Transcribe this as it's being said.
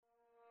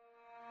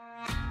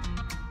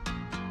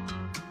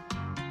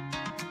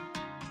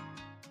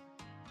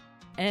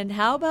And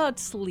how about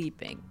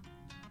sleeping?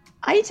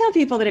 I tell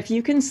people that if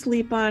you can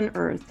sleep on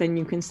Earth, then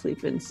you can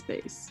sleep in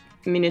space.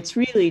 I mean, it's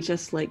really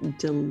just like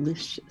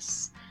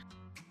delicious.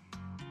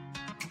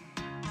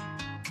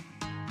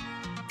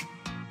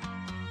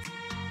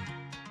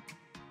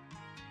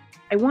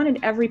 I wanted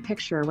every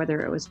picture, whether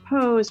it was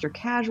posed or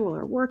casual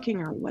or working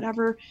or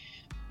whatever,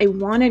 I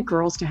wanted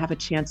girls to have a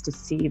chance to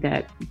see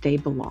that they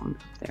belong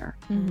up there.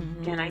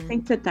 Mm-hmm. And I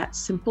think that that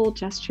simple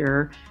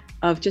gesture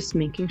of just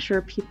making sure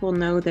people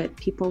know that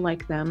people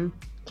like them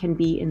can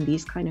be in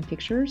these kind of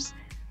pictures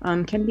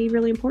can be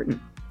really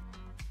important.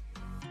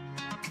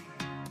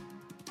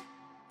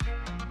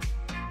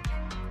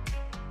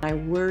 I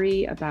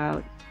worry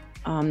about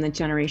the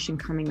generation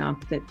coming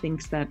up that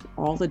thinks that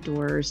all the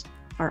doors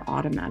are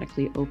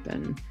automatically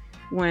open.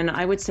 When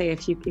I would say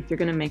if you're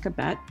going to make a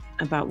bet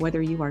about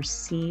whether you are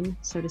seen,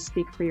 so to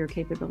speak, for your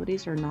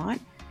capabilities or not,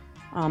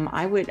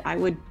 I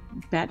would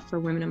bet for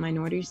women and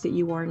minorities that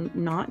you are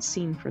not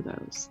seen for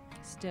those.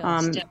 Still.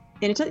 And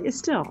it's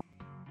still.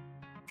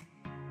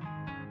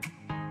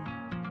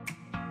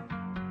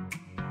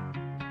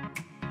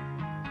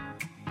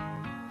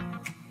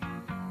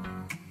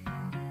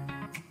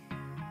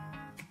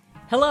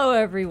 Hello,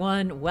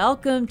 everyone.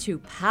 Welcome to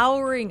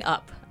Powering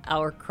Up,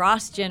 our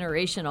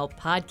cross-generational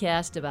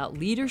podcast about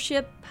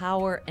leadership,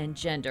 power, and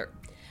gender.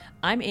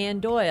 I'm Ann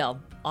Doyle,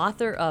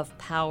 author of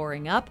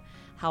Powering Up,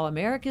 How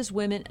America's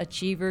Women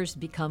Achievers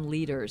Become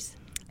Leaders.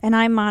 And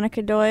I'm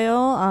Monica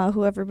Doyle,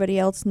 who everybody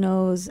else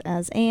knows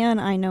as Ann.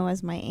 I know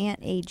as my Aunt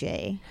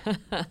AJ.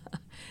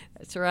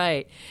 That's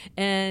right.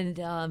 And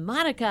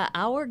Monica,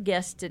 our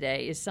guest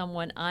today is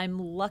someone I'm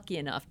lucky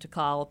enough to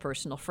call a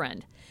personal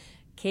friend.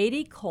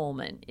 Cady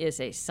Coleman is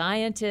a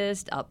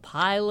scientist, a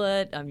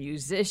pilot, a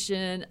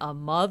musician, a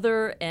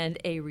mother, and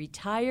a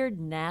retired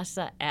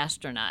NASA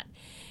astronaut.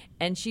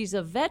 And she's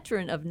a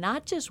veteran of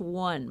not just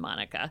one,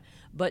 Monica,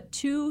 but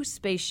 2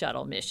 space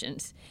shuttle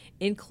missions,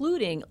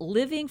 including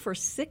living for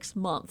 6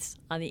 months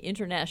on the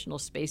International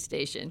Space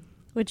Station.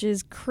 Which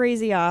is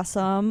crazy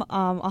awesome.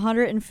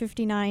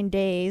 159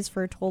 days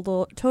for a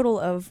total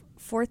of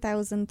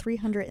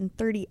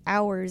 4,330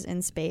 hours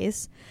in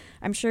space.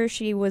 I'm sure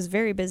she was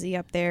very busy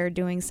up there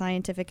doing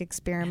scientific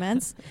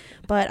experiments,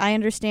 but I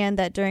understand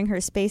that during her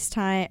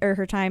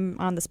her time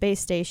on the space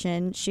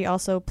station, she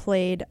also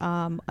played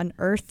an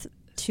Earth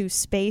to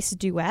space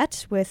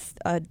duet with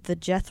the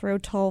Jethro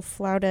Tull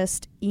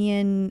flautist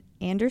Ian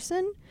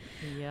Anderson.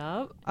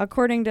 Yep.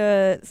 According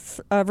to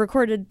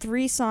recorded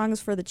 3 songs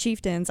for the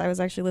Chieftains. I was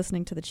actually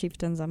listening to the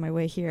Chieftains on my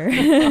way here.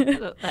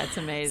 That's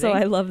amazing. So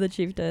I love the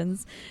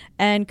Chieftains.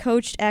 And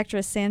coached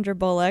actress Sandra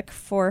Bullock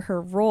for her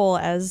role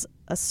as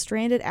a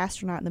stranded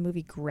astronaut in the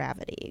movie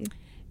Gravity.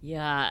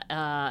 Yeah,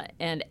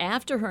 and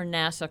after her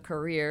NASA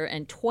career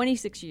and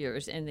 26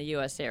 years in the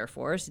U.S. Air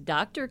Force,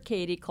 Dr.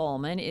 Cady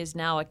Coleman is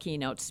now a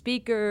keynote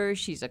speaker.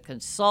 She's a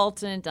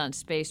consultant on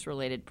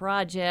space-related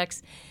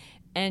projects,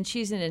 and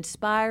she's an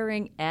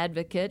inspiring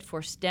advocate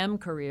for STEM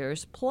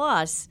careers.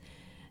 Plus,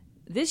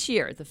 this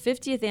year, the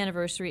 50th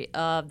anniversary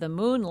of the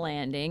moon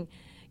landing,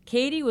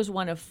 Cady was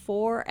one of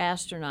 4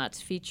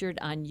 astronauts featured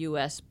on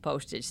U.S.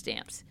 postage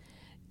stamps.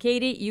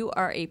 Cady, you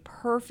are a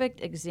perfect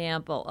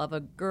example of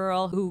a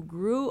girl who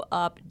grew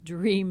up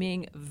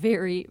dreaming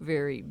very,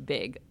 very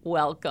big.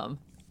 Welcome.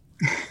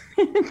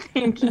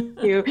 Thank you.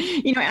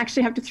 You know, I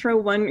actually have to throw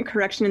one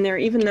correction in there.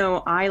 Even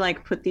though I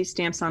put these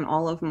stamps on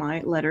all of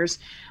my letters,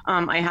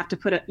 I have to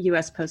put a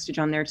U.S. postage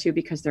on there too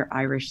because they're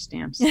Irish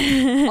stamps.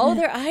 Oh,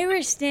 they're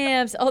Irish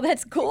stamps. Oh,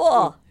 that's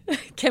cool.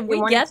 Can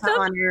we get them?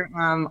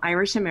 Honor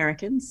Irish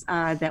Americans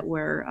that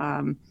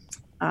were.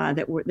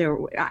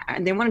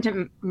 They wanted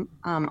to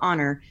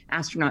honor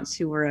astronauts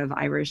who were of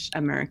Irish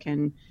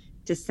American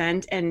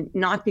descent, and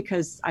not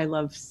because I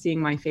love seeing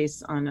my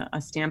face on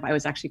a stamp. I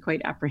was actually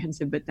quite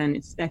apprehensive, but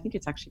then I think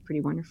it's actually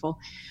pretty wonderful.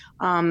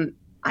 I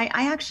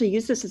actually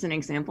use this as an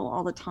example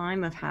all the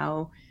time of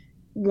how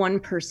one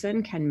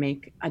person can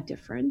make a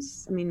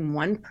difference. I mean,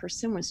 one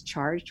person was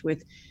charged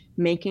with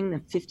making the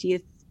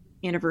 50th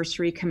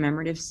anniversary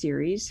commemorative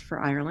series for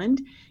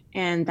Ireland.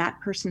 And that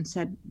person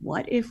said,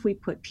 what if we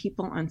put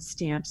people on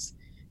stamps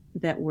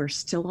that were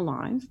still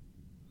alive?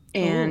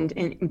 And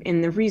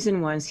the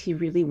reason was he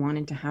really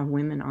wanted to have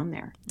women on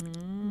there.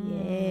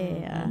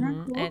 Yeah.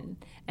 Cool?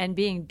 And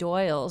being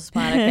Doyles,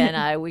 Monica and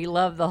I, we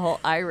love the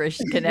whole Irish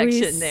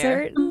connection there.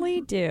 We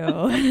certainly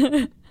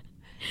do.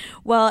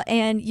 Well,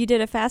 and you did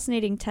a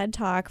fascinating TED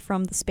Talk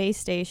from the space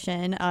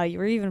station. You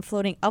were even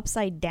floating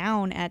upside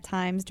down at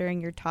times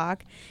during your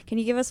talk. Can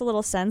you give us a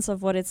little sense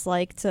of what it's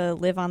like to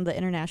live on the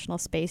International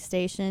Space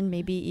Station,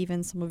 maybe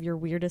even some of your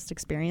weirdest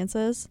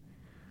experiences?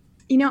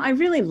 You know, I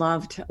really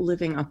loved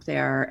living up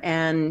there.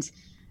 And,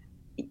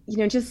 you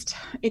know, just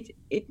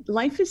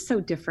life is so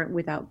different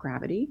without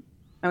gravity.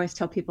 I always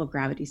tell people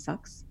gravity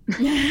sucks.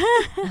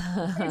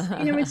 It's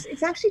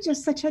actually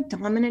just such a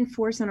dominant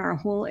force in our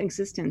whole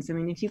existence. I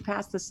mean, if you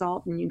pass the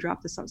salt and you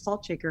drop the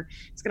salt shaker,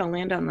 it's going to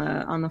land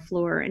on the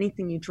floor.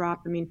 Anything you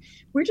drop. I mean,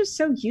 we're just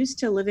so used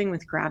to living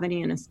with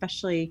gravity, and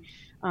especially,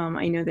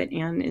 I know that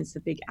Anne is a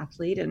big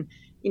athlete, and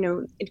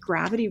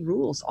gravity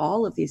rules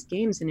all of these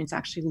games, and it's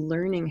actually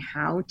learning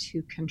how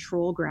to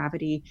control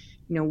gravity,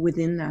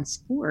 within that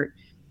sport,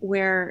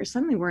 where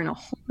suddenly we're in a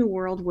whole new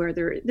world where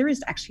there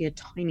is actually a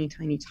tiny,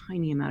 tiny,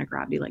 tiny amount of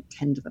gravity, like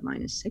 10 to the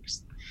minus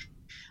 6th.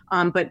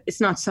 But it's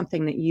not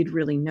something that you'd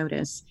really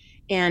notice.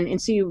 And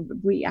so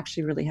we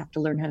actually really have to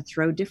learn how to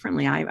throw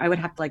differently. I would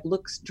have to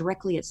look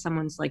directly at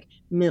someone's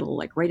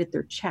middle, right at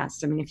their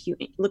chest. I mean, if you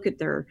look at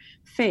their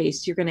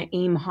face, you're going to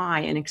aim high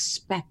and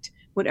expect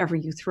whatever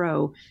you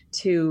throw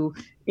to,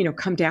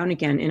 come down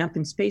again. And up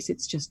in space,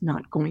 it's just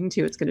not going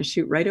to. It's going to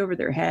shoot right over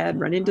their head,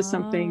 run into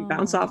something,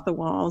 bounce off the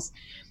walls.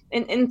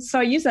 And so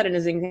I use that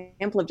as an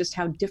example of just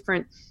how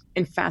different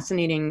and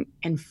fascinating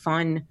and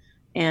fun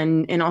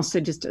and also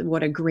just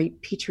what a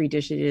great petri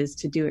dish it is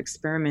to do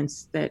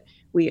experiments that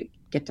we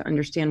get to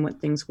understand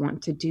what things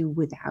want to do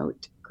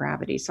without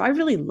gravity. So I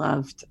really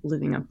loved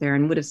living up there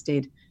and would have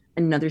stayed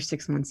another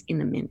 6 months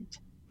in a minute.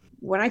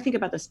 When I think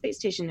about the space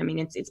station, I mean,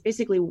 it's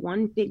basically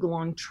one big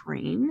long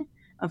train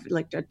of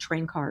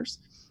train cars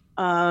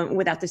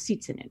without the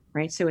seats in it,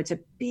 right? So it's a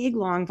big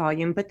long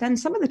volume, but then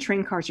some of the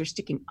train cars are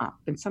sticking up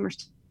and some are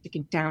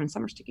sticking down,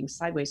 some are sticking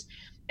sideways.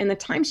 And the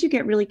times you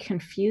get really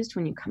confused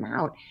when you come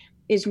out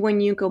is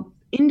when you go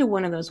into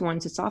one of those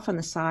ones, it's off on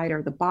the side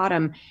or the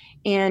bottom,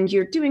 and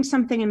you're doing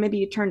something and maybe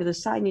you turn to the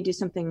side and you do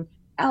something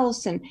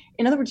else. And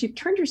in other words, you've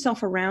turned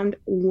yourself around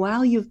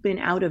while you've been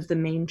out of the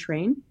main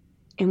train.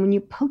 And when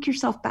you poke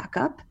yourself back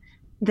up,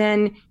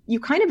 then you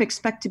kind of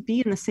expect to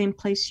be in the same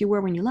place you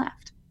were when you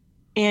left.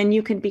 And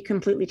you can be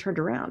completely turned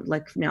around,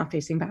 now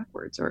facing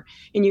backwards, and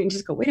you can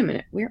just go, wait a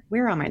minute,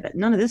 where am I? That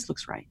none of this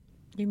looks right.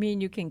 You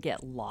mean you can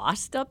get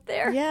lost up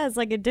there? Yeah, it's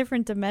like a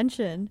different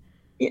dimension.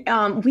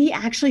 We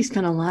actually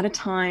spent a lot of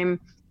time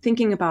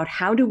thinking about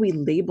how do we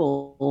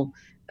label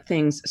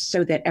things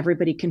so that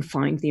everybody can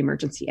find the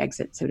emergency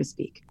exit, so to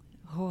speak.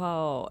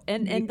 Whoa.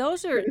 And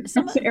those are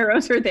some of the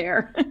arrows are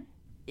there.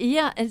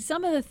 Yeah, and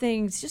some of the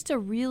things, just a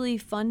really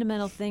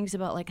fundamental things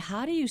about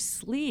how do you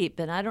sleep?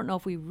 And I don't know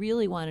if we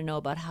really want to know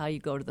about how you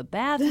go to the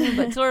bathroom,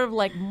 but sort of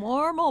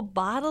normal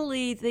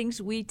bodily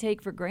things we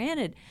take for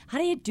granted. How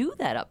do you do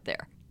that up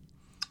there?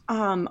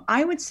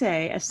 I would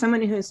say, as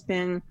someone who has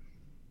been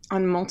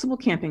on multiple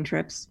camping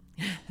trips,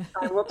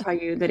 I will tell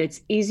you that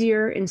it's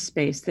easier in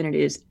space than it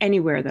is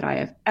anywhere that I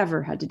have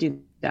ever had to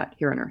do that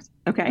here on Earth.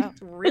 Okay.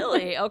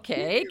 Really?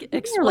 Okay.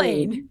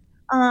 Explain.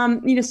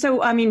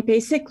 So I mean,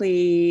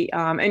 basically,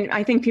 and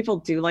I think people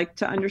do like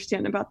to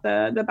understand about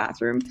the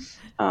bathroom.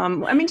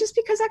 I mean, just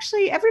because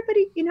actually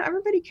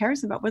everybody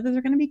cares about whether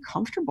they're going to be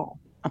comfortable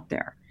up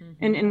there,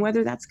 and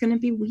whether that's going to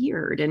be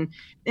weird.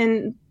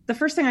 And the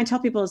first thing I tell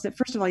people is that,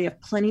 first of all, you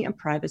have plenty of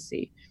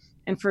privacy.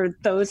 And for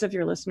those of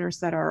your listeners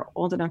that are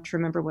old enough to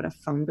remember what a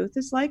phone booth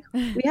is like,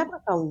 we have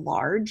a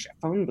large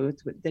phone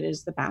booth that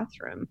is the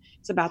bathroom.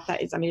 It's about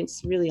that.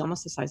 It's really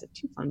almost the size of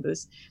 2 phone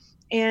booths.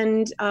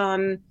 And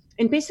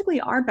basically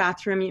our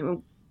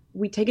bathroom,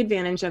 we take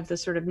advantage of the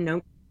sort of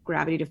no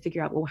gravity to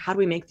figure out, well, how do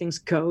we make things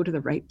go to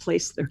the right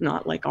place? They're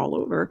not all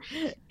over.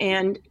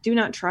 And do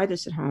not try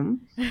this at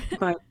home,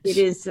 but it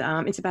is,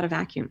 it's about a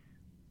vacuum,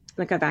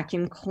 like a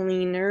vacuum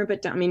cleaner.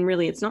 But I mean,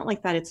 really, it's not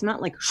like that. It's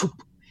not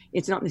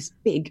it's not this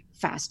big,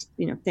 fast,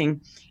 thing.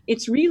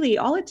 It's really,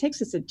 all it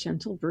takes is a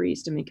gentle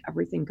breeze to make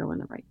everything go in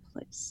the right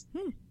place.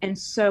 And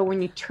so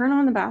when you turn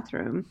on the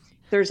bathroom,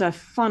 there's a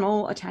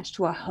funnel attached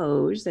to a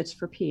hose that's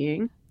for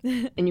peeing.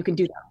 And you can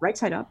do that right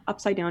side up,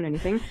 upside down,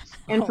 anything.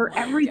 And for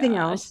everything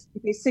else,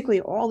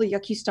 basically all the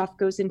yucky stuff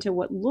goes into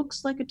what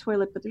looks like a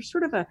toilet, but there's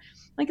sort of a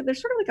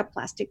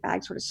plastic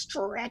bag sort of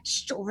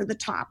stretched over the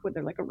top with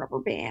a rubber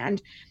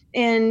band.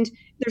 And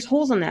there's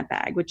holes in that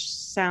bag, which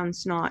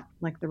sounds not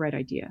like the right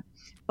idea.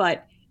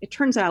 But it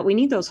turns out we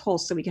need those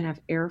holes so we can have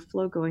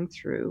airflow going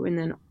through. And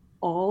then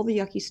all the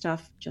yucky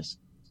stuff just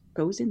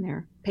goes in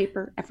there,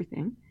 paper,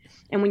 everything.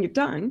 And when you're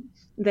done,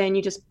 then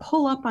you just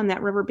pull up on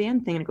that rubber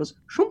band thing and it goes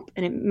shoomp,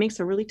 and it makes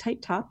a really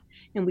tight top.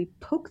 And we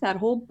poke that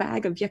whole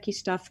bag of yucky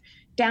stuff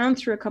down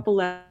through a couple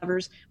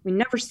levers. We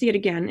never see it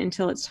again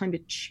until it's time to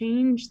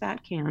change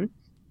that can.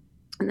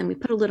 And then we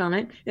put a lid on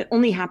it. It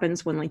only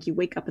happens when you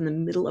wake up in the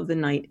middle of the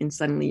night and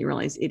suddenly you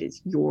realize it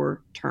is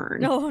your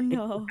turn. Oh,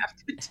 no. You have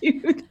to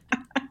do that.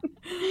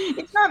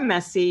 It's not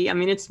messy. I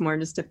mean, it's more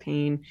just a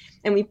pain.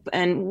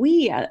 And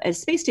we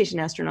as space station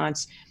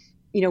astronauts,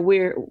 we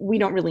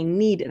don't really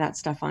need that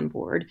stuff on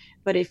board.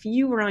 But if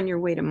you were on your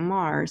way to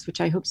Mars, which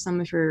I hope some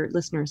of your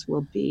listeners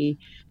will be,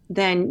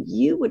 then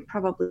you would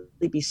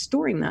probably be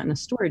storing that in a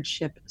storage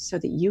ship so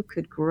that you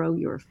could grow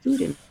your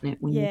food in it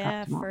when you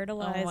got to Mars.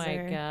 Fertilizer. Oh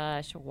my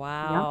gosh.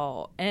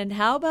 Wow. Yeah. And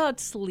how about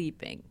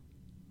sleeping?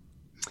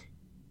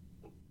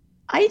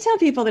 I tell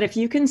people that if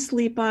you can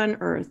sleep on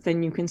Earth,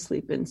 then you can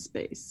sleep in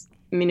space.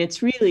 I mean,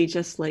 it's really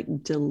just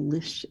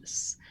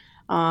delicious.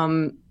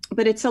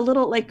 but it's a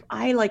little like,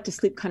 I like to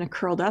sleep kind of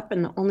curled up.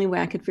 And the only way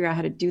I could figure out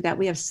how to do that,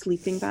 we have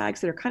sleeping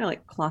bags that are kind of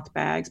like cloth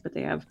bags, but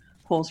they have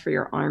holes for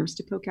your arms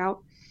to poke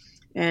out.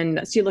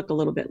 And so you look a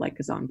little bit like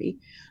a zombie.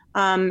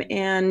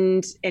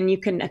 And you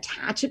can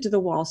attach it to the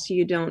wall so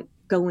you don't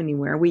go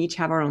anywhere. We each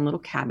have our own little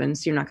cabin,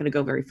 so you're not going to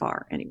go very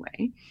far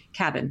anyway.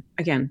 Cabin,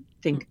 again,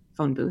 think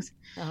phone booth.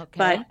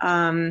 Okay.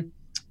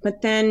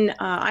 But then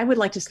I would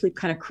like to sleep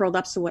kind of curled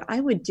up. So what I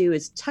would do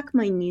is tuck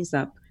my knees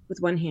up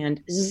with one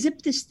hand,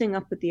 zip this thing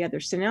up with the other.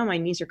 So now my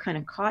knees are kind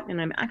of caught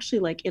and I'm actually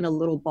like in a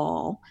little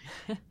ball.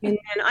 And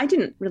I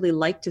didn't really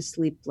like to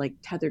sleep like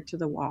tethered to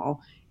the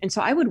wall. And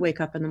so I would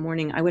wake up in the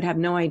morning. I would have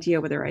no idea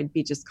whether I'd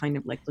be just kind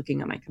of like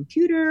looking at my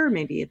computer,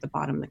 maybe at the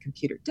bottom of the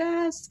computer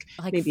desk.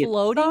 Like maybe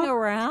floating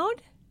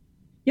around?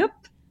 Yep.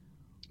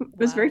 It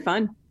was very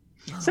fun.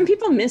 Some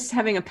people miss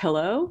having a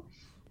pillow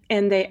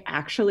and they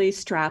actually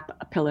strap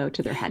a pillow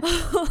to their head.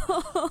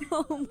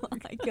 Oh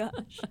my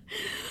gosh.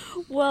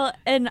 Well,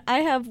 and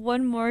I have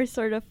one more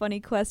sort of funny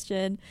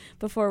question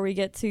before we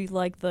get to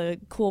like the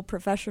cool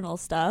professional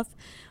stuff,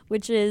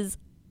 which is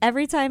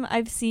every time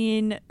I've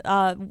seen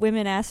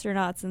women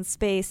astronauts in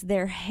space,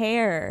 their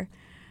hair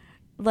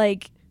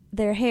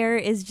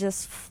is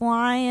just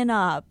flying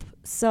up.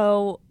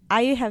 So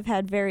I have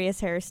had various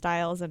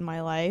hairstyles in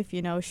my life,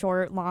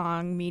 short,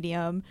 long,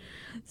 medium.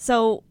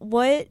 So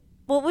what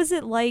was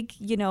it like,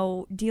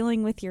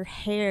 dealing with your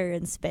hair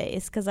in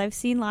space? Because I've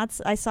seen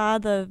I saw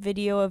the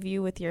video of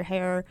you with your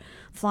hair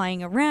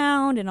flying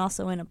around and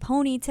also in a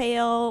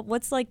ponytail.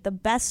 What's like the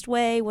best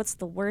way? What's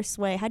the worst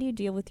way? How do you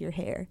deal with your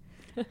hair?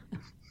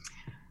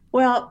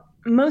 Well,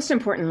 most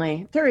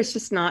importantly, there is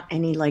just not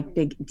any like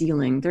big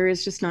dealing. There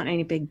is just not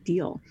any big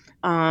deal.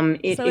 So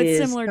it's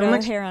similar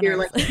to hair on Earth.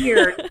 Like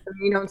here,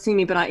 you don't see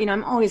me, but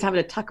I'm always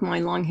having to tuck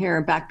my long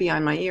hair back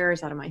behind my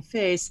ears, out of my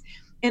face.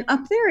 And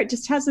up there, it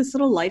just has this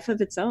little life of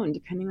its own,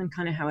 depending on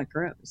kind of how it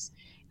grows.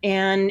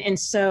 And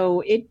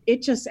so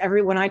it just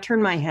when I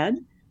turn my head,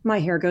 my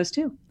hair goes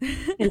too.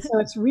 And so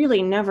it's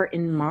really never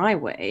in my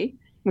way,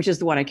 which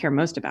is what I care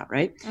most about,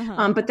 right?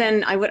 Uh-huh. But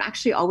then I would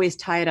actually always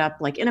tie it up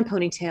like in a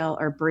ponytail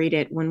or braid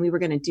it when we were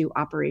going to do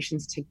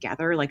operations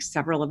together, like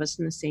several of us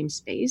in the same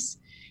space,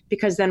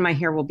 because then my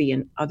hair will be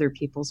in other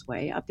people's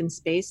way up in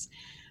space.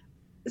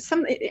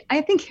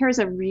 I think hair is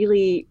a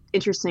really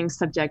interesting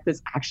subject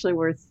that's actually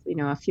worth,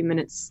 a few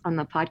minutes on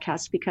the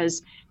podcast,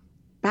 because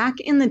back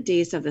in the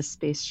days of the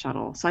space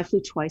shuttle, so I flew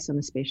twice on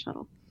the space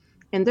shuttle,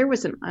 and there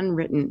was an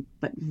unwritten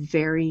but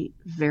very,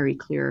 very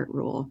clear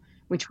rule,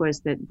 which was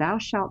that thou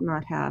shalt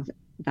not have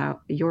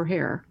your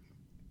hair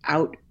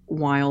out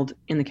wild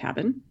in the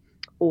cabin,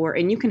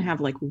 and you can have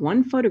like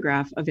one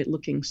photograph of it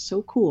looking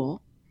so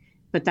cool,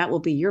 but that will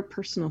be your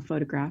personal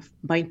photograph,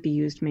 might be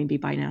used maybe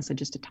by NASA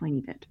just a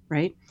tiny bit,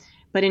 right?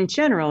 But in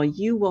general,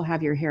 you will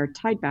have your hair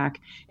tied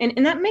back.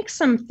 And that makes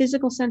some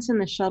physical sense in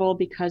the shuttle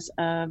because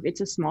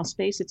it's a small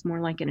space. It's more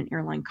like in an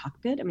airline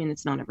cockpit. I mean,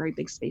 it's not a very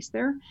big space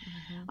there.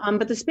 Mm-hmm.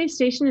 But the space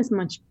station is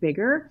much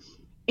bigger.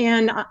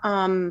 And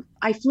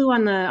I flew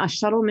on a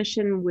shuttle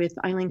mission with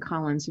Eileen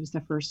Collins, who was the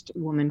first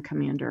woman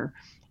commander.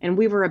 And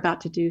we were about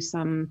to do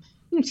some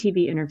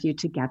TV interview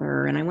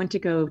together. And I went to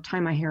go tie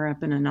my hair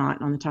up in a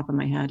knot on the top of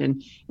my head.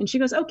 And she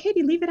goes, "Oh,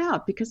 Katie, leave it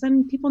out, because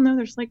then people know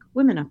there's like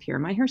women up here.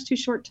 My hair's too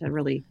short to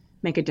really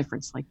make a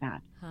difference like that."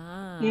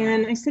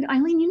 And I said,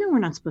 "Eileen, we're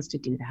not supposed to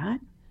do that."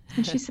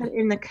 And she said,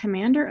 "And the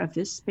commander of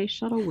this space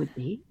shuttle would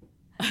be."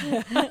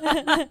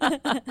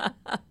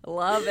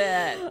 Love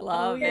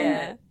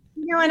it.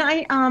 And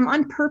I,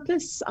 on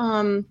purpose,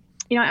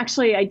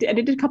 actually I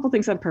did a couple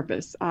things on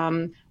purpose.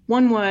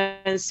 One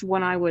was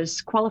when I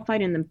was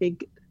qualified in the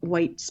big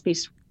white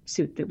space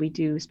suit that we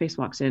do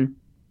spacewalks in.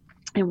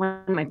 I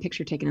wanted my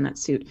picture taken in that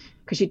suit,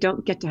 because you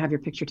don't get to have your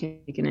picture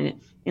taken in it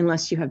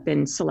unless you have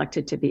been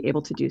selected to be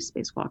able to do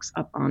spacewalks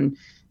up on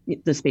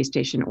the space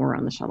station or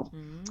on the shuttle.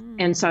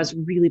 And so I was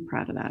really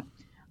proud of that.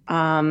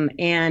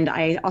 And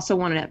I also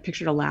wanted that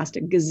picture to last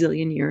a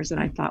gazillion years.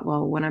 And I thought,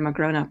 well, when I'm a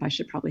grown up, I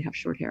should probably have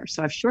short hair.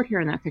 So I have short hair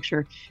in that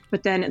picture.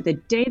 But then the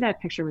day that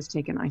picture was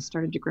taken, I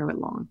started to grow it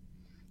long,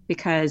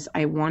 because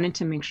I wanted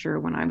to make sure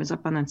when I was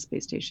up on that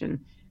space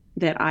station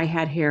that I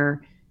had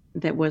hair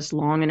that was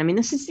long. And I mean,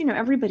 this is,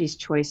 everybody's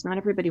choice. Not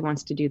everybody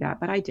wants to do that,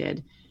 but I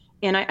did.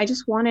 And I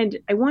just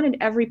wanted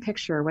every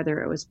picture,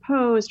 whether it was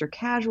posed or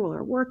casual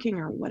or working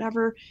or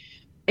whatever,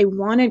 I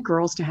wanted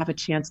girls to have a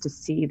chance to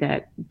see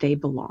that they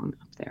belong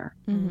up there.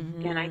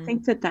 Mm-hmm. And I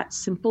think that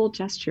simple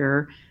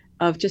gesture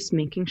of just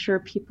making sure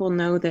people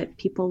know that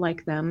people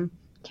like them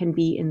can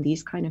be in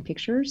these kind of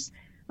pictures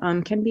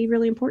can be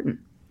really important.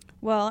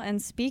 Well, and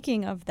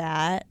speaking of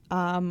that,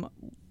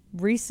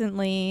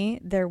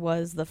 recently there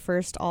was the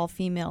first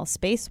all-female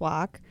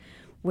spacewalk,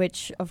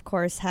 which of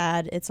course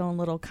had its own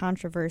little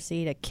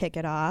controversy to kick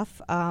it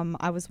off.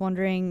 I was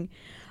wondering,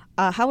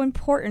 how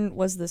important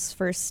was this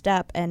first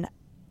step, and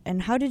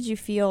how did you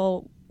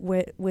feel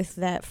with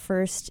that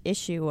first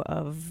issue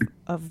of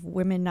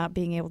women not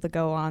being able to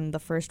go on the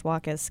first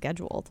walk as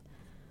scheduled?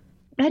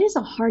 That is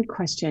a hard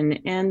question,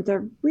 and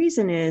the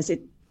reason is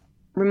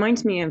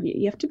reminds me of,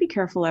 you have to be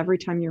careful every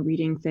time you're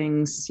reading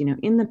things,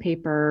 in the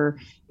paper,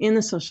 in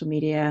the social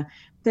media,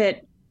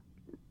 that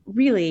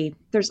really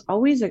there's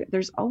always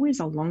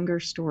a longer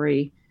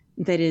story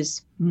that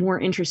is more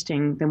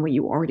interesting than what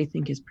you already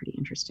think is pretty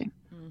interesting.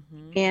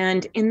 Mm-hmm.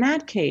 And in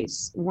that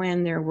case,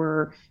 when there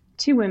were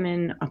two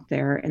women up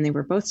there and they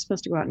were both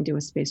supposed to go out and do a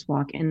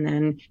spacewalk, and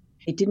then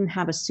they didn't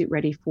have a suit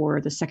ready for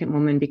the second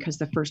woman because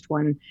the first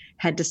one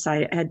had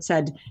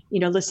said,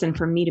 listen,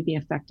 for me to be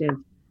effective,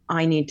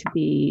 I need to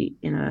be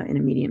in a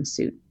medium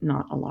suit,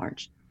 not a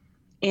large.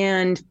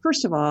 And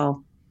first of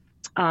all,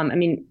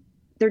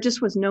 there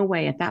just was no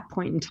way at that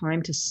point in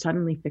time to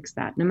suddenly fix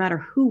that, no matter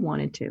who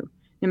wanted to,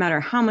 no matter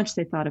how much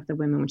they thought of the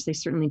women, which they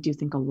certainly do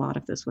think a lot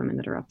of those women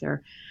that are up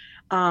there.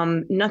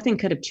 Nothing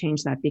could have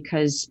changed that,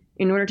 because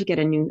in order to get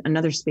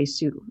another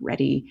spacesuit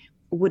ready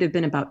would have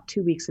been about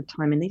 2 weeks of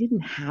time, and they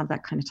didn't have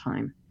that kind of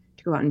time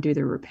to go out and do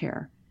their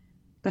repair.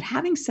 But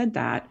having said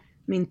that,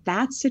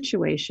 that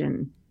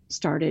situation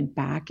started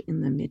back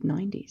in the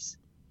mid-90s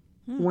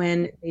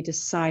when they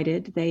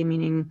decided,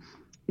 meaning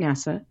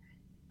NASA,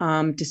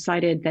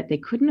 decided that they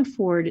couldn't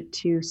afford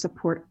to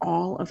support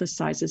all of the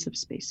sizes of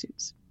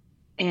spacesuits.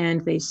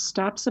 And they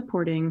stopped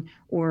supporting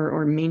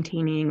or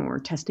maintaining or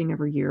testing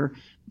every year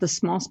the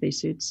small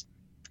spacesuits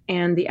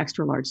and the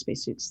extra large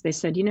spacesuits. They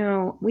said,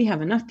 we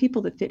have enough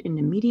people that fit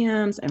into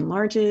mediums and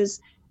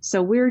larges,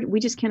 so we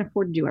just can't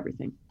afford to do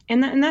everything.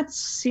 And that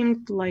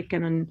seemed like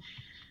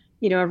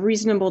a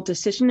reasonable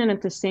decision. And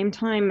at the same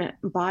time,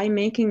 by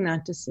making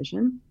that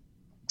decision,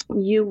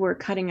 you were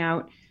cutting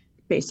out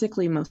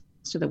basically most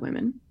of the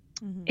women,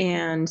 mm-hmm.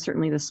 and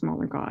certainly the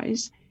smaller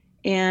guys,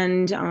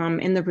 and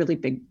the really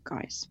big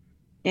guys.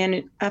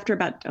 And after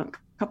about a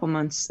couple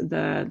months,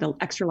 the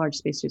extra large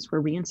spacesuits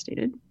were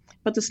reinstated,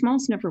 but the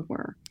smalls never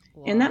were.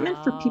 Wow. And that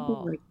meant for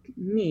people like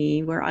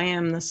me, where I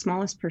am the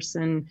smallest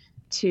person,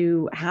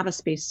 to have a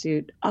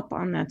spacesuit up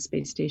on that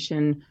space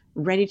station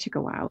ready to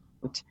go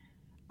out.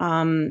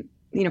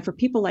 For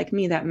people like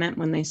me, that meant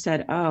when they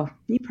said, oh,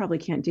 you probably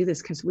can't do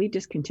this because we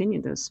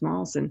discontinued those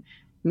smalls and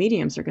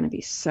mediums are going to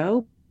be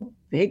so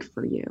big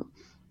for you.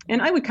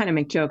 And I would kind of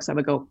make jokes. I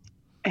would go,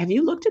 have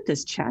you looked at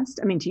this chest?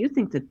 Do you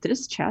think that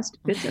this chest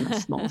fits in a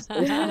small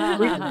space?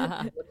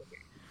 But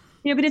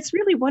it's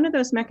really one of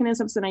those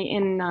mechanisms,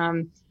 and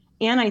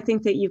I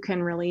think that you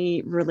can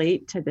really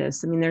relate to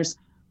this. There's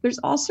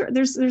all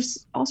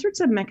sorts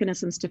of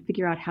mechanisms to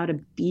figure out how to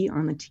be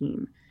on the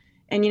team.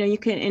 And, you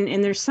can,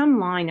 and there's some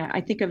line,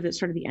 I think of the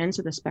sort of the ends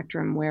of the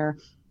spectrum, where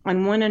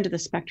on one end of the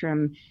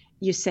spectrum,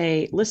 you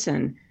say,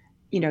 listen,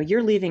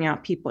 you're leaving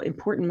out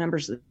important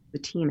members of the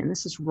team, and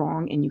this is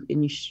wrong, and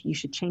you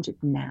should change it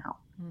now.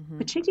 Mm-hmm.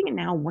 But changing it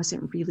now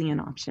wasn't really an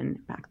option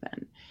back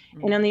then.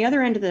 Mm-hmm. And on the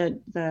other end of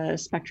the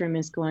spectrum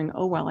is going,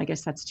 oh, well, I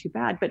guess that's too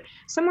bad. But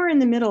somewhere in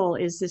the middle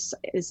is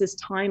this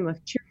time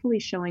of cheerfully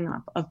showing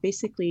up, of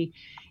basically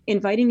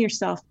inviting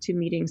yourself to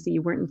meetings that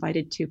you weren't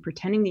invited to,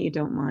 pretending that you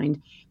don't mind,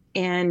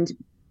 and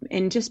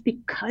just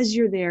because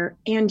you're there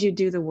and you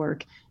do the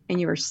work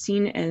and you are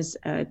seen as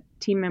a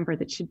team member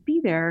that should be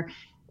there,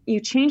 you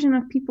change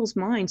enough people's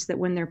minds that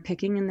when they're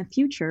picking in the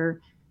future,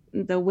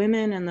 the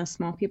women and the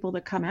small people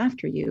that come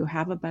after you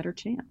have a better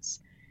chance.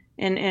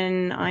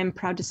 And I'm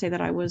proud to say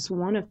that I was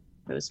one of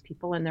those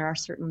people, and there are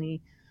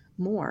certainly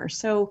more.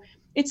 So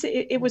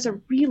it was a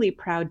really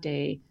proud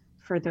day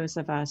for those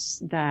of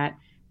us that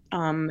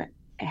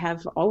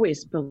have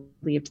always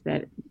believed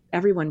that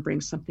everyone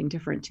brings something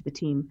different to the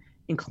team,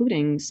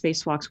 including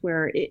spacewalks,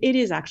 where it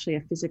is actually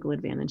a physical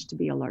advantage to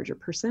be a larger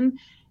person.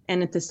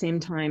 And at the same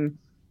time,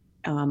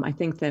 I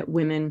think that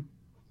women,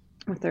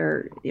 with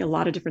a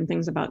lot of different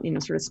things about,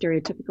 sort of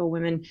stereotypical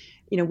women,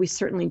 we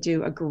certainly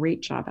do a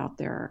great job out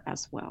there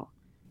as well.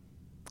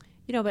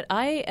 But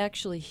I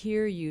actually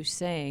hear you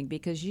saying,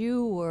 because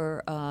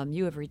you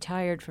have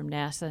retired from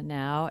NASA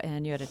now,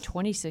 and you had a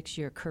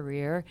 26-year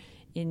career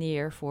in the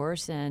Air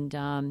Force,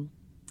 and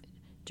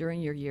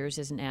during your years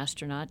as an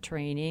astronaut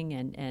training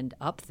and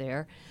up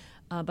there.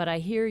 But I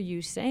hear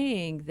you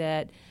saying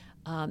that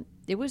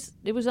it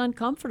was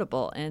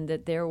uncomfortable, and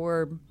that there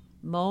were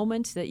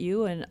moments that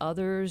you and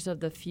others of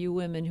the few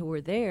women who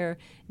were there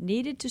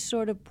needed to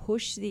sort of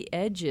push the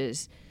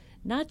edges,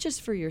 not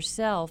just for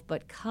yourself,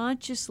 but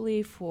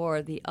consciously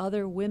for the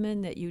other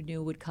women that you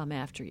knew would come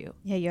after you.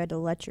 Yeah, you had to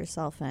let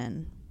yourself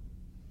in.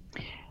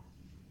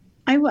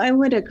 I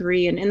would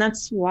agree. And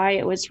that's why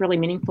it was really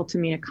meaningful to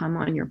me to come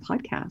on your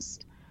podcast,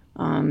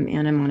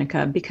 Anna and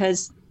Monica,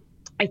 because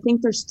I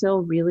think there's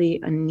still really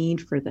a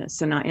need for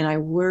this. And I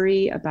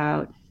worry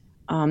about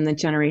the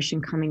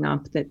generation coming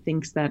up that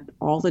thinks that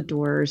all the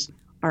doors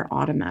are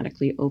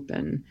automatically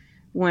open.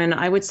 When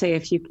I would say,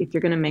 if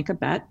you're going to make a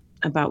bet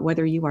about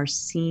whether you are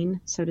seen,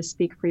 so to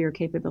speak, for your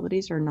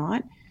capabilities or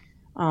not,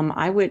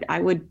 I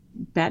would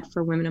bet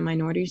for women and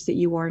minorities that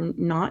you are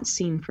not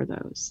seen for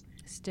those.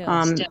 Still.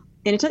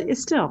 And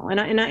it's still, and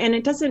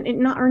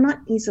are not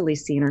easily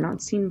seen, or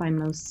not seen by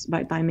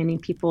many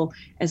people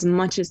as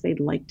much as they'd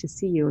like to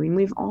see you.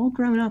 We've all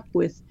grown up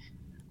with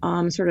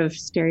sort of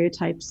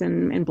stereotypes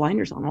and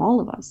blinders on, all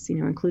of us,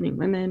 including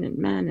women and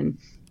men,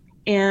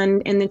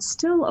 And it's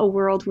still a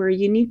world where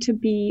you need to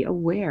be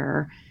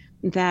aware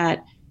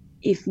that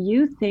if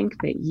you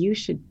think that you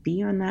should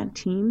be on that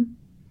team,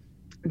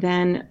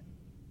 then,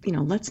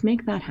 let's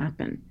make that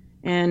happen.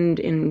 And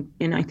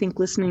I think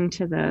listening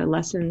to the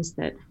lessons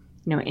that,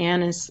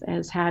 Anne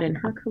has had in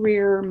her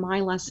career, my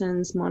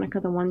lessons, Monica,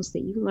 the ones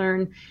that you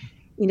learn,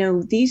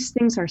 these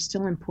things are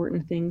still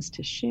important things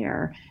to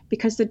share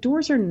because the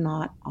doors are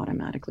not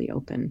automatically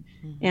open.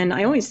 Mm-hmm. And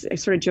I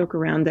sort of joke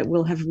around that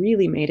we'll have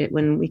really made it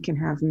when we can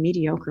have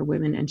mediocre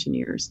women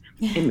engineers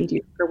and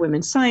mediocre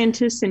women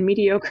scientists and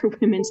mediocre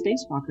women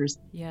spacewalkers.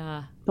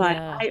 Yeah. But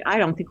yeah. I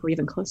don't think we're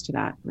even close to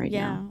that now.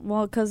 Yeah.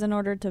 Well, because in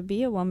order to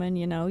be a woman,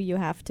 you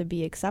have to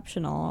be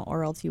exceptional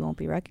or else you won't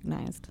be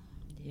recognized.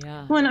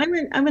 Yeah. Well, and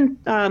I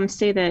would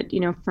say that,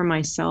 for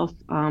myself,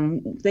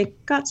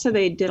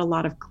 they did a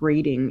lot of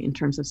grading in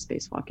terms of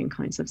spacewalking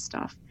kinds of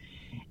stuff.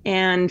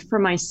 And for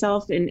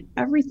myself, in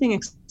everything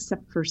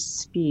except for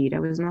speed, I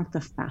was not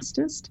the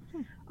fastest,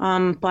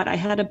 but I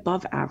had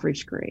above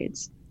average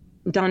grades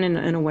done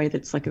in a way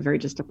that's like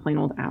just a plain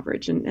old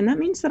average. And that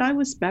means that I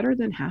was better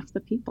than half the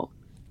people.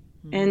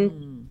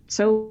 And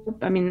so,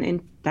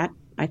 and that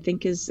I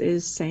think is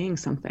saying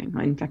something.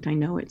 In fact, I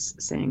know it's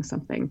saying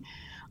something.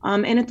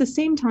 And at the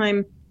same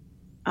time,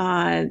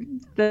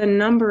 the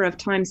number of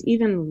times,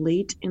 even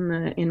late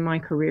in my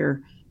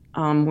career,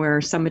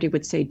 where somebody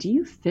would say, "Do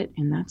you fit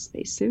in that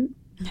spacesuit?"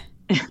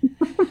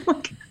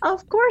 Like,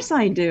 of course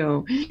I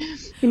do.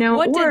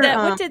 What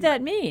did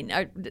that mean?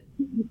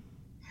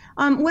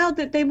 Well,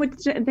 that they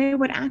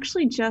would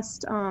actually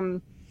just,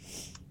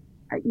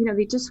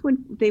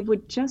 they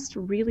would just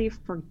really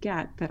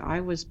forget that I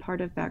was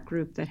part of that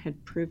group that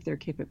had proved their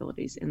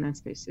capabilities in that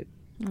spacesuit.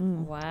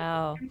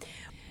 Wow.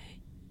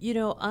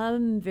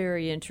 I'm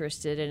very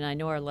interested, and I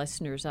know our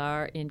listeners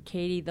are, in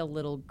Katie the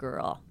little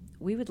girl.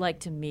 We would like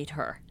to meet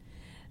her.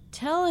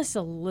 Tell us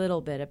a little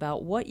bit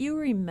about what you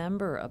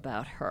remember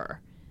about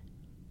her,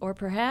 or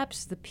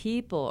perhaps the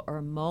people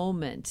or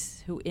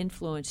moments who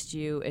influenced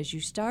you as you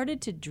started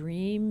to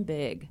dream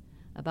big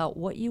about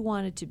what you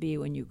wanted to be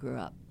when you grew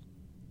up.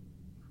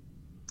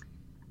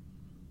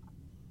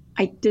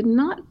 I did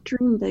not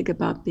dream big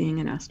about being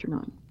an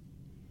astronaut.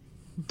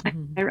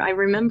 I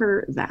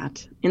remember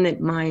that, in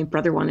that my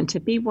brother wanted to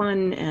be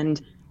one,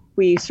 and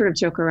we sort of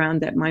joke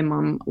around that my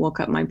mom woke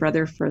up my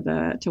brother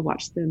to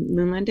watch the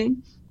moon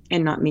landing,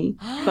 and not me.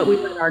 But we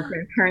were at our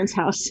grandparents'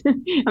 house.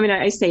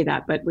 I say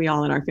that, but we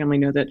all in our family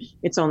know that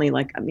it's only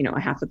a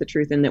half of the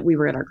truth, and that we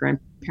were at our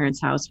grandparents'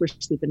 house. We're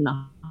sleeping in the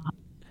hut.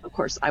 Of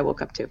course, I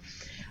woke up too.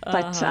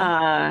 But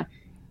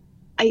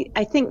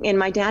I think, and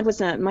my dad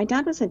was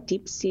a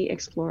deep sea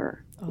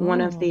explorer.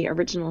 One of the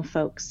original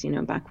folks,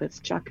 back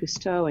with Jacques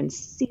Cousteau and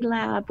Sea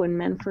Lab, when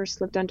men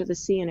first lived under the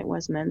sea, and it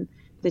was men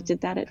that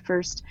did that at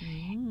first.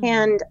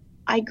 And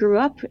I grew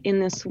up in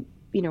this,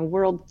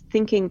 world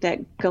thinking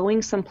that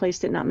going someplace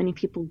that not many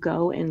people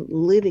go and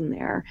living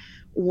there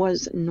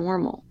was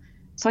normal.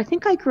 So I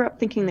think I grew up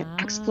thinking that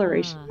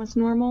exploration was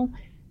normal,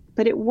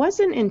 but it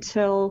wasn't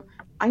until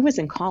I was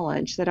in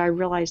college that I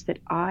realized that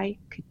I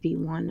could be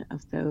one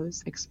of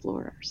those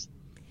explorers.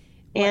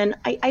 And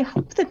I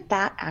hope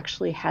that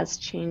actually has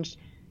changed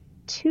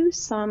to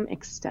some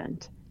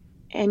extent.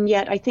 And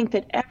yet I think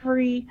that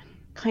every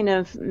kind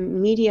of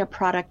media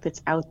product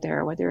that's out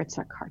there, whether it's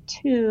a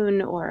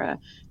cartoon or a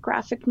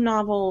graphic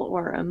novel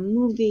or a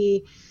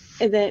movie,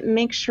 that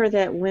makes sure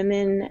that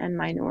women and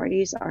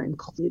minorities are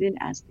included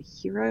as the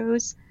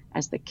heroes,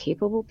 as the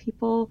capable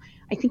people,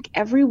 I think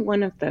every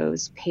one of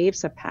those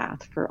paves a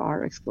path for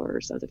our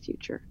explorers of the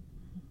future.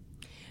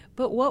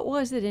 But what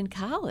was it in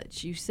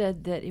college? You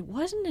said that it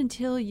wasn't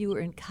until you were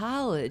in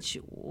college.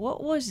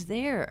 What was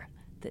there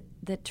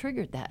that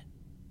triggered that?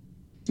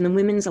 And the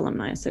Women's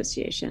Alumni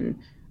Association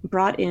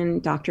brought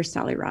in Dr.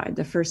 Sally Ride,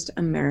 the first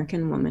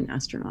American woman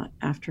astronaut,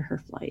 after her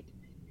flight.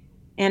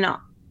 And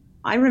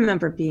I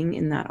remember being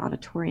in that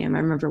auditorium. I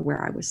remember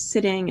where I was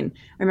sitting, and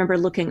I remember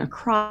looking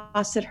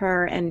across at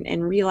her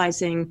and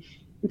realizing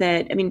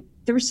that,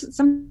 there was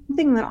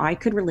something that I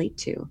could relate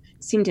to.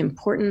 It seemed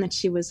important that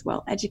she was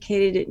well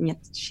educated, and yet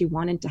she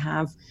wanted to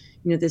have,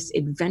 this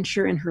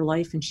adventure in her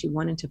life, and she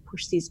wanted to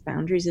push these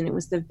boundaries. And it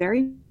was the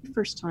very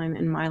first time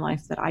in my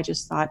life that I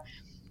just thought,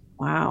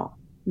 wow,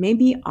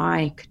 maybe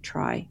I could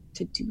try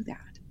to do that.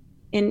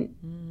 And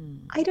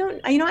I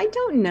don't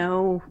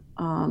know.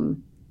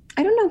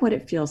 I don't know what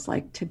it feels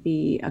like to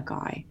be a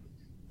guy.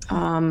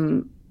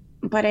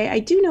 But I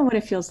do know what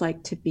it feels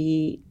like to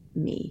be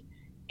me.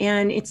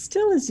 And it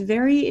still is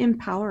very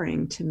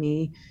empowering to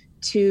me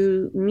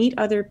to meet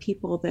other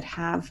people that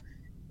have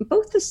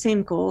both the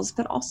same goals,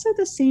 but also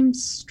the same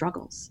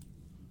struggles.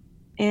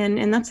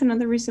 And that's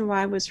another reason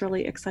why I was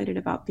really excited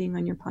about being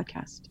on your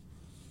podcast.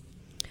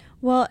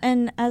 Well,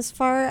 and as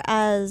far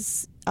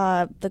as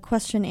the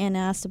question Anne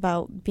asked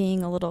about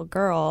being a little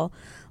girl,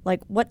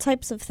 what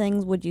types of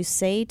things would you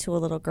say to a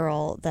little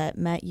girl that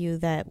met you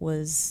that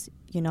was,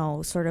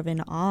 sort of in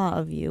awe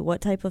of you?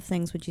 What type of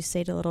things would you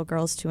say to little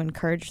girls to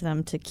encourage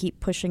them to keep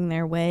pushing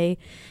their way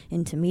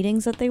into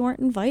meetings that they weren't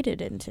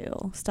invited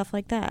into? Stuff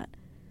like that.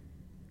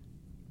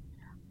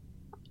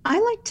 I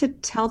like to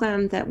tell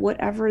them that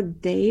whatever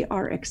they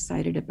are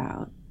excited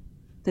about,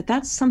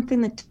 that's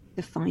something that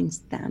defines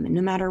them. And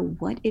no matter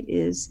what it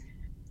is,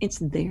 it's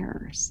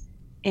theirs.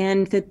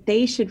 And that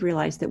they should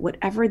realize that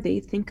whatever they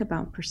think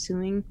about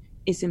pursuing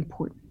is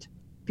important,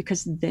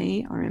 because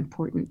they are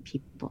important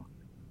people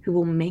who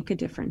will make a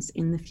difference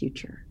in the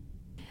future.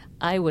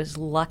 I was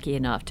lucky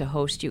enough to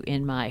host you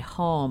in my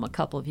home a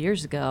couple of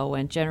years ago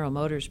when General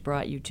Motors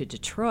brought you to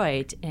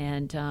Detroit,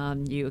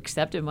 and you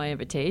accepted my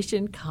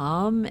invitation,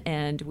 come,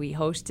 and we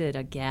hosted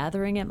a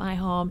gathering at my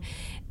home.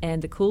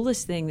 And the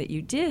coolest thing that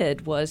you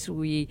did was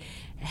we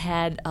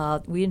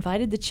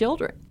invited the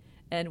children.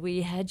 And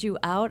we had you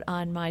out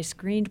on my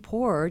screened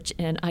porch,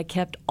 and I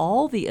kept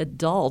all the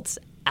adults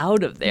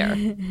out of there,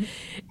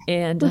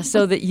 and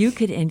so that you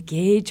could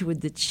engage with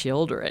the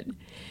children.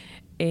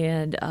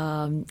 And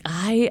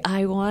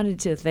I wanted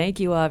to thank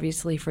you,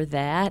 obviously, for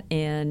that,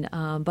 and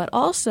but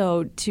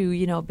also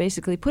to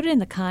basically put it in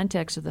the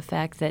context of the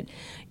fact that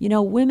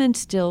women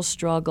still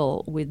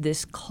struggle with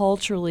this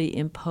culturally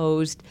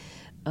imposed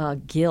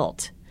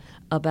guilt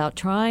about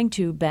trying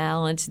to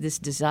balance this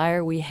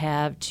desire we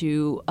have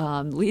to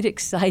lead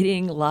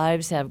exciting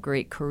lives, have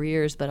great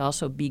careers, but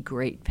also be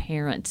great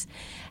parents.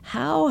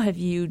 How have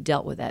you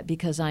dealt with that?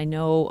 Because I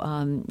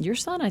know your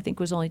son, I think,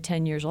 was only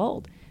 10 years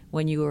old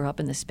when you were up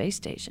in the space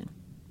station.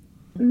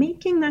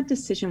 Making that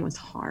decision was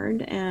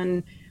hard,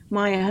 and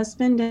my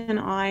husband and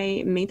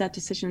I made that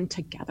decision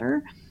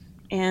together.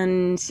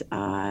 And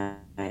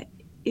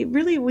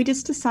we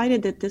just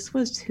decided that this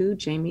was who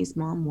Jamie's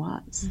mom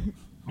was.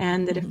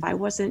 And that if I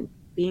wasn't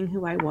being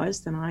who I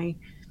was, then I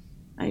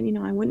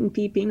wouldn't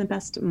be being the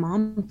best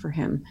mom for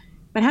him.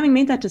 But having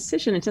made that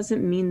decision, it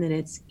doesn't mean that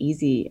it's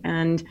easy.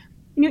 And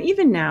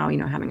even now,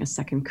 having a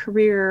second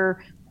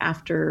career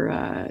after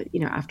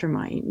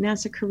my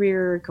NASA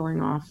career,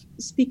 going off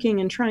speaking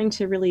and trying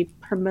to really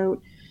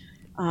promote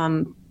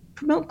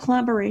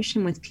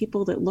collaboration with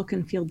people that look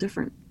and feel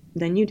different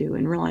than you do,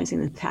 and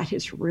realizing that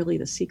is really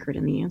the secret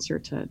and the answer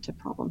to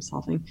problem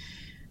solving.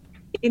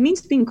 It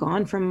means being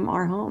gone from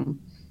our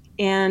home.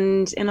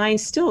 And I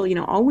still,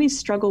 always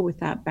struggle with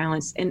that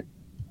balance. And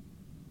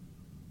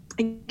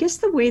I guess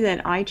the way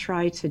that I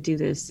try to do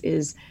this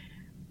is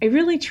I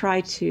really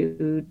try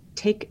to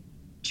take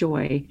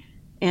joy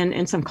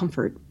and some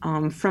comfort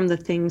from the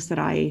things that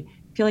I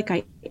feel like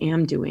I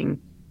am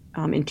doing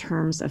in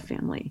terms of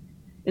family,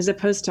 as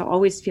opposed to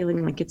always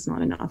feeling like it's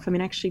not enough. I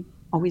mean, I actually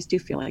always do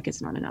feel like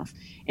it's not enough.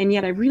 And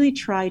yet I really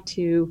try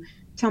to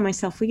tell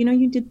myself, well,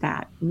 you did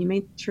that, and you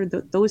made sure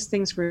that those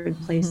things were in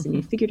place, and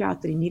you figured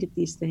out that you needed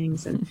these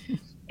things,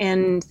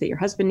 and that your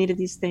husband needed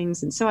these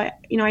things. And so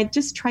I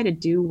just try to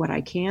do what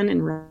I can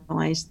and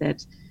realize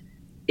that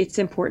it's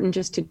important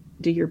just to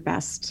do your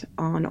best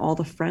on all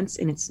the fronts,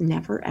 and it's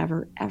never,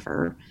 ever,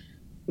 ever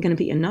going to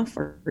be enough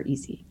or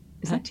easy.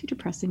 Is that too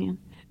depressing, Anne?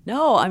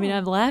 No, I mean,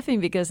 I'm laughing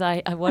because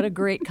I what a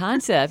great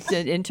concept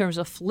in terms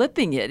of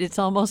flipping it. It's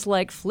almost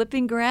like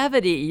flipping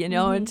gravity,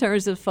 in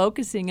terms of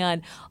focusing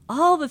on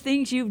all the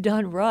things you've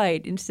done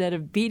right instead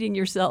of beating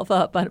yourself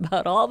up on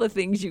about all the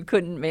things you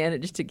couldn't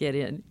manage to get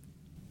in.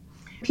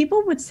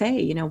 People would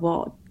say,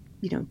 well,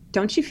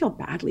 don't you feel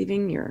bad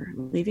leaving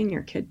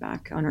your kid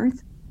back on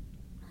Earth?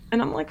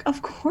 And I'm like,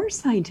 of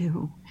course I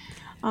do,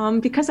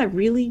 because I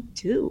really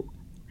do.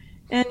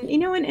 And,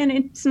 and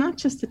it's not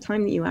just the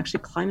time that you actually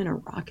climb in a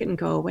rocket and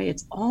go away.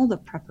 It's all the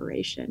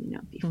preparation,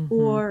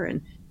 before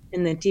and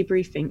the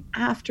debriefing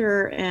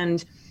after.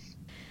 And,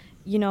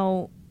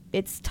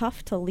 it's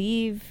tough to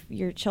leave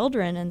your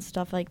children and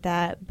stuff like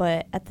that.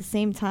 But at the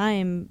same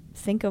time,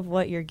 think of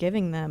what you're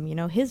giving them.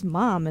 His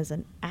mom is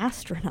an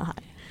astronaut.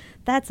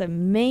 That's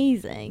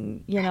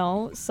amazing,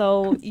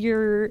 so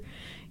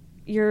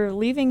you're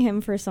leaving him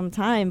for some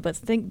time, but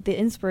think the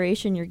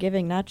inspiration you're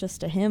giving not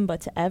just to him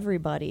but to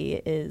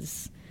everybody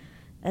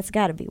that's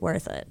got to be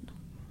worth it.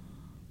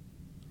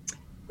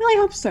 Well, I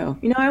hope so.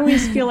 I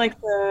always feel like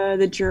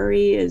the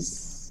jury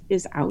is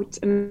out.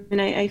 I mean,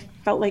 I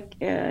felt like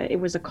it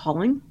was a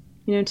calling,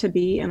 to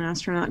be an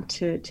astronaut,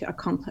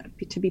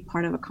 to be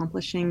part of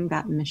accomplishing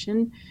that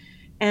mission,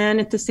 and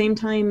at the same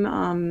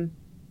time,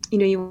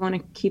 you want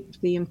to keep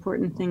the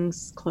important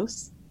things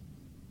close.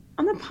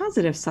 On the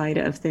positive side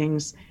of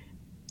things,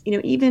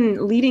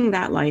 even leading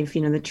that life,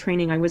 the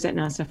training, I was at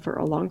NASA for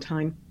a long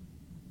time,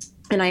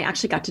 and I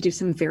actually got to do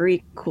some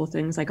very cool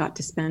things. I got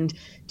to spend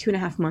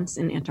 2.5 months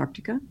in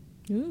Antarctica.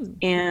 Ooh.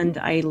 And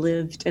I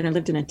lived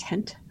in a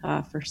tent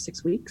for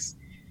 6 weeks.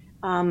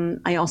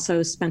 I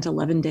also spent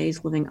 11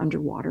 days living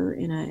underwater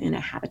in a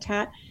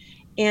habitat.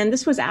 And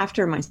this was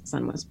after my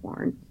son was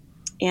born.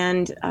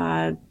 And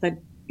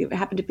it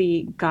happened to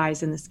be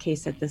guys in this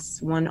case at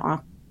this one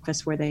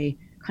office where they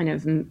kind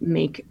of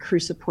make crew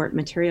support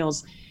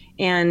materials.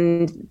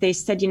 And they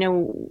said,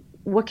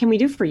 what can we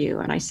do for you?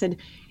 And I said,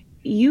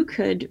 you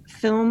could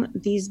film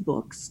these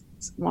books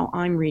while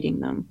I'm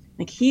reading them.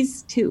 Like,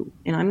 he's 2,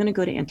 and I'm going to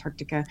go to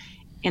Antarctica,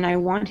 And I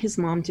want his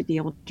mom to be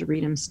able to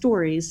read him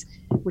stories,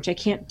 which I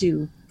can't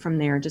do from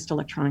there just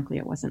electronically.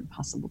 It wasn't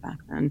possible back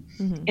then.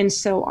 Mm-hmm. And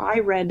so I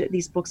read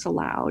these books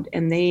aloud,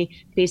 and they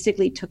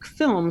basically took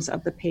films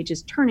of the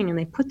pages turning, and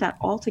they put that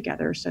all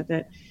together so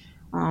that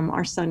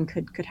our son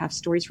could have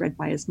stories read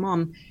by his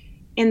mom.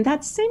 And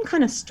that same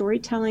kind of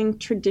storytelling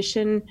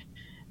tradition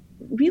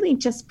really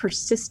just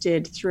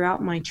persisted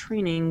throughout my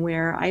training,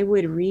 where I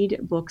would read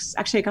books.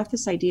 Actually, I got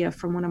this idea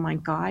from one of my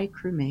guy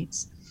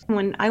crewmates.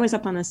 When I was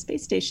up on the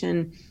space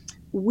station,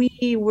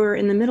 we were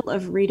in the middle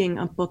of reading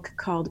a book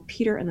called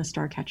Peter and the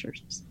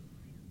Starcatchers.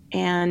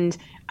 And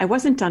I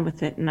wasn't done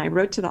with it. And I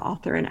wrote to the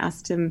author and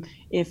asked him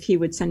if he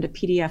would send a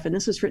PDF. And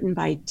this was written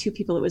by two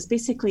people. It was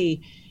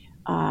basically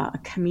a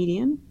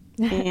comedian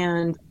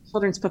and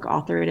children's book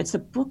author. And it's a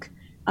book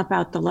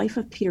about the life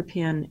of Peter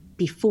Pan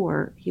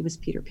before he was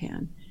Peter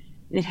Pan.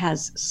 And it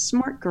has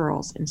smart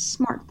girls and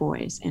smart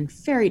boys and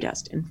fairy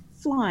dust and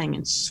flying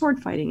and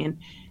sword fighting and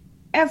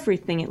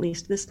everything, at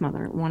least this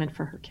mother wanted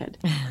for her kid.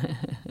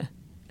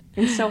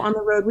 And so on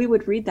the road, we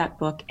would read that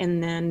book,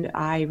 and then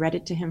I read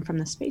it to him from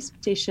the space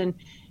station.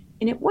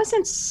 And it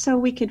wasn't so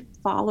we could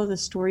follow the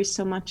story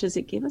so much as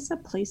it gave us a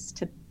place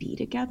to be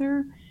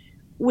together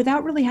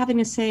without really having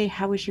to say,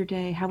 how was your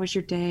day? How was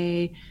your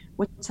day?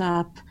 What's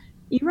up?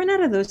 You run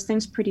out of those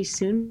things pretty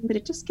soon, but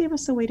it just gave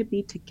us a way to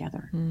be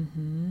together.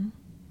 Mm-hmm.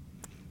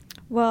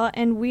 Well,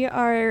 and we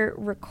are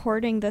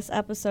recording this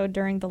episode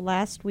during the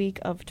last week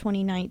of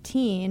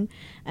 2019,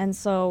 and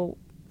so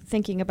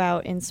thinking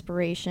about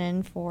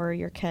inspiration for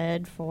your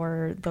kid,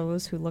 for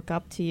those who look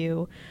up to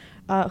you,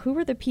 who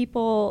were the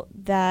people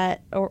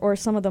that, or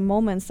some of the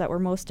moments that were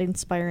most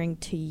inspiring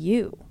to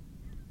you?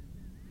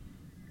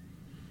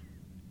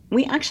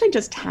 We actually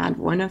just had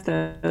one of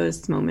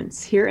those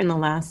moments here in the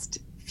last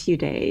few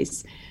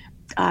days.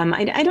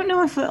 I don't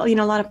know if a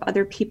lot of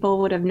other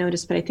people would have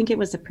noticed, but I think it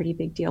was a pretty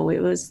big deal. It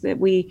was that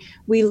we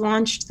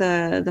launched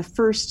the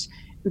first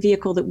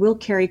vehicle that will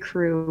carry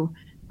crew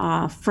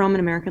from an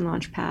American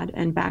launch pad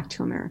and back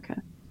to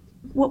America.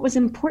 What was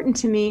important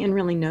to me and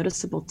really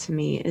noticeable to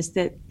me is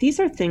that these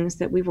are things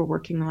that we were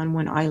working on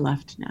when I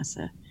left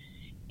NASA.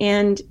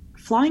 And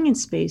flying in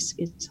space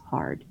is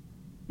hard.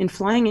 And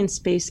flying in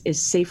space as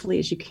safely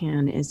as you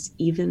can is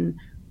even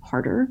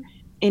harder.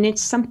 And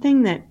it's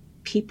something that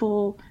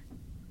people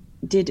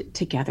did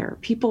together.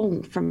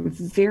 People from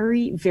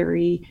very,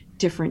 very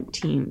different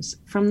teams,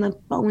 from the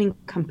Boeing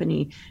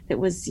company that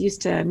was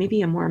used to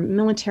maybe a more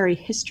military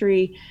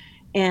history,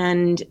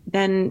 and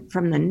then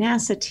from the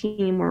NASA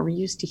team where we're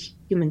used to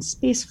human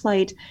space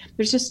flight.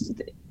 There's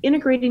just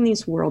integrating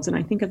these worlds, and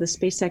I think of the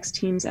SpaceX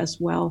teams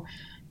as well.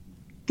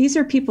 These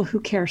are people who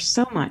care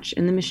so much,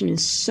 and the mission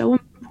is so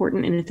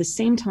important, and at the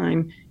same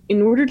time,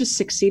 in order to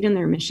succeed in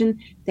their mission,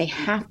 they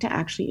have to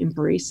actually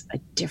embrace a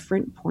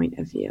different point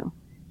of view.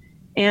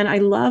 And I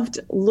loved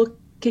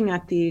looking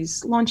at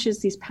these launches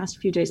these past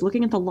few days,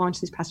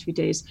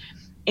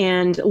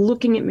 and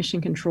looking at mission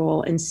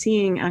control and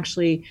seeing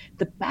actually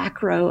the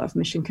back row of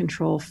mission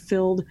control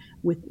filled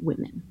with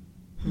women.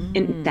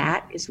 And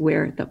that is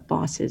where the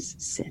bosses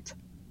sit.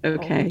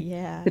 Okay. Oh,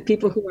 yeah. The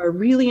people who are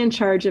really in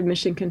charge of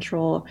mission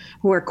control,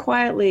 who are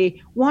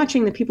quietly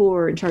watching the people who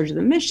are in charge of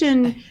the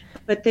mission,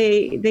 but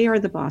they are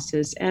the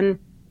bosses. And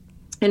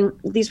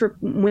these were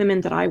women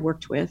that I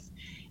worked with.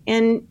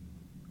 And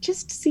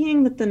just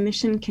seeing that the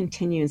mission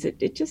continues,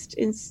 it just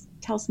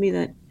tells me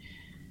that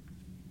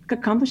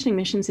accomplishing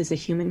missions is a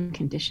human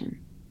condition,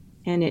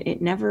 and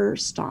it never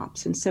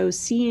stops. And so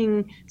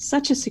seeing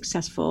such a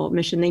successful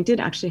mission, they did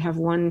actually have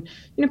one,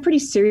 pretty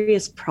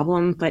serious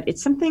problem, but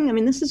it's something,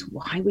 this is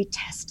why we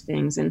test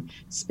things, and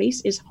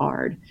space is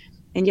hard.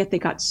 And yet they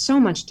got so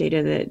much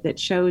data that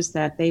shows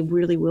that they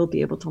really will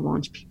be able to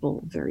launch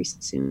people very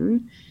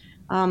soon.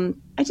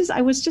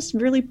 I was just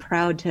really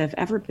proud to have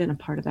ever been a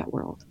part of that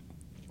world.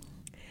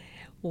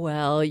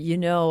 Well,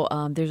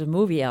 there's a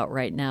movie out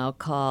right now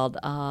called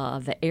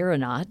The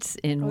Aeronauts,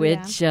 in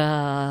which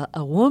a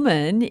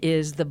woman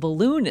is the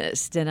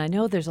balloonist. And I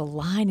know there's a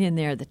line in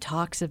there that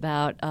talks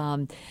about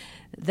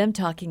them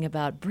talking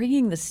about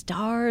bringing the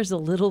stars a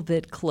little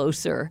bit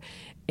closer.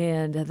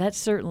 And that's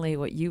certainly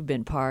what you've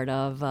been part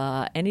of.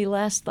 Any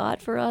last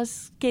thought for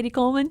us, Katie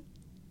Coleman?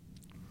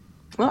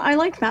 Well, I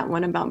like that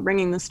one about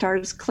bringing the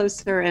stars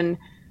closer. And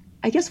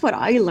I guess what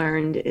I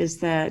learned is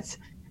that,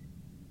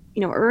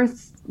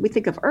 Earth, we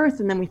think of Earth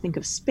and then we think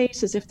of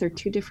space as if they're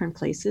two different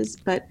places,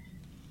 but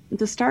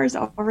the stars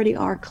already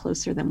are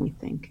closer than we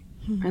think.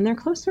 And they're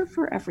closer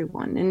for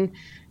everyone. And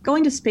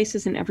going to space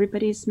isn't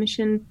everybody's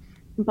mission,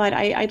 but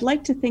I'd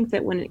like to think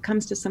that when it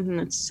comes to something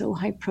that's so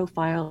high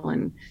profile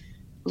and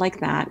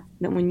like that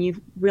when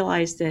you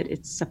realize that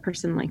it's a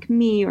person like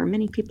me or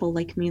many people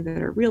like me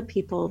that are real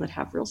people that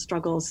have real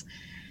struggles,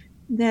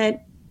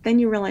 that then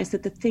you realize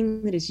that the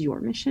thing that is your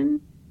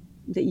mission,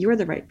 that you're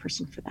the right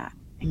person for that.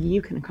 And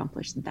you can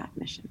accomplish that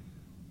mission.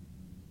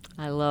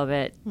 I love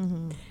it.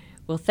 Mm-hmm.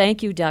 Well,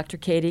 thank you, Dr.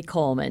 Katie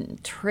Coleman,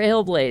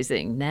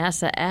 trailblazing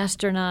NASA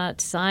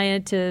astronaut,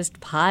 scientist,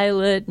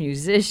 pilot,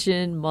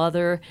 musician,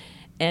 mother,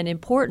 an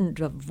important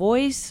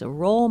voice, a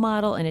role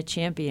model, and a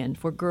champion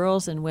for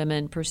girls and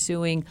women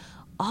pursuing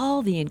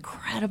all the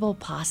incredible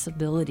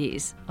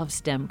possibilities of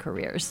STEM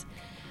careers.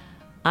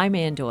 I'm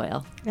Ann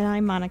Doyle. And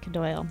I'm Monica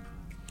Doyle.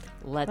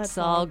 Let's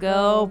all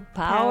go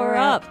power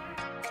up.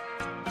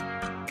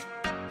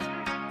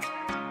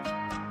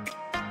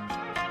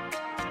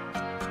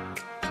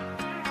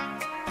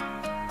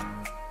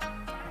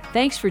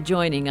 Thanks for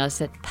joining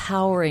us at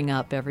Powering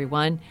Up,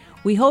 everyone.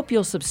 We hope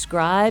you'll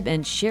subscribe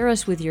and share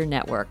us with your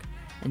network.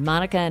 And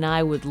Monica and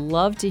I would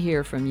love to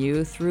hear from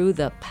you through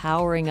the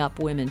Powering Up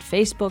Women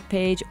Facebook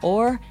page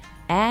or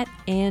at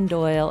Ann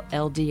Doyle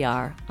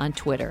LDR on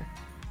Twitter.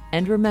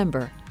 And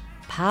remember,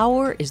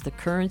 power is the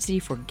currency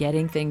for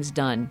getting things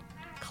done.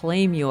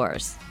 Claim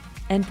yours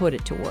and put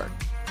it to work.